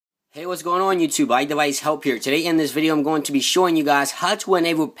Hey, what's going on YouTube? iDevice Help here. Today in this video I'm going to be showing you guys how to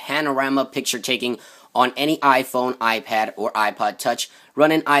enable panorama picture taking on any iPhone, iPad, or iPod Touch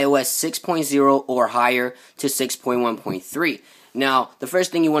running iOS 6.0 or higher to 6.1.3. Now, the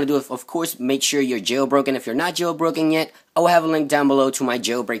first thing you want to do is, of course, make sure you're jailbroken. If you're not jailbroken yet, I will have a link down below to my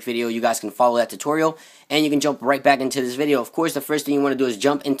jailbreak video. You guys can follow that tutorial, and you can jump right back into this video. Of course, the first thing you want to do is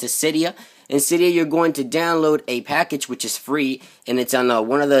jump into Cydia. In Cydia, you're going to download a package which is free, and it's on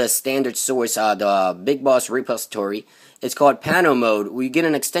one of the standard source, the Big Boss repository. It's called Pano Mode. We get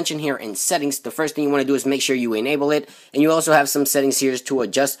an extension here in settings. The first thing you want to do is make sure you enable it, and you also have some settings here to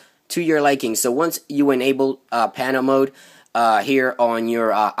adjust to your liking. So once you enable Pano Mode here on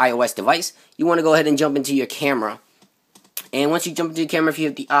your iOS device, you want to go ahead and jump into your camera. And once you jump into your camera, if you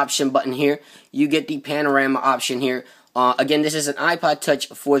hit the option button here, you get the panorama option here. Again, this is an iPod Touch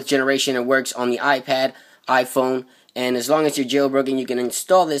 4th generation. It works on the iPad, iPhone, and as long as you're jailbroken, you can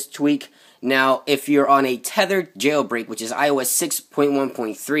install this tweak. Now, if you're on a tethered jailbreak, which is iOS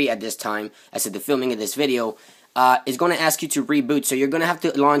 6.1.3 at this time, as of the filming of this video, it's going to ask you to reboot. So you're going to have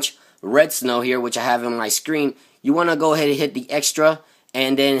to launch Red Snow here, which I have on my screen. You want to go ahead and hit the extra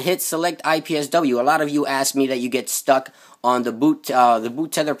and then hit select IPSW. A lot of you ask me that you get stuck on the boot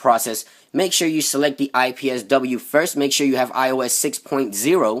tether process. Make sure you select the IPSW first. Make sure you have iOS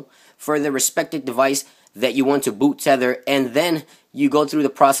 6.0 for the respective device that you want to boot tether, and then you go through the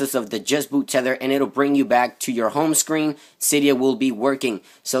process of the just boot tether, and it'll bring you back to your home screen. Cydia will be working.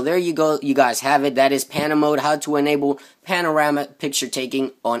 So there you go. You guys have it. That is Pano Mode, how to enable panorama picture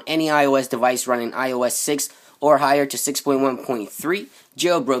taking on any iOS device running iOS 6 or higher to 6.1.3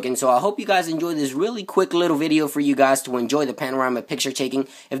 jailbroken. So I hope you guys enjoyed this really quick little video for you guys to enjoy the panorama picture taking.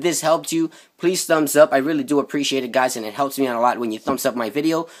 If this helped you, please thumbs up. I really do appreciate it, guys, and it helps me out a lot when you thumbs up my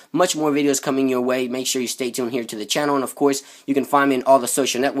video. Much more videos coming your way. Make sure you stay tuned here to the channel, and of course, you can find me in all the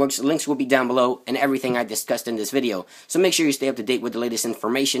social networks. Links will be down below and everything I discussed in this video. So make sure you stay up to date with the latest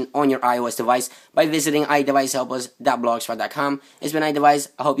information on your iOS device by visiting iDeviceHelpUs.blogspot.com. It's been iDevice.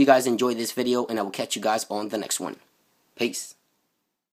 I hope you guys enjoyed this video, and I will catch you guys on the next one. Peace.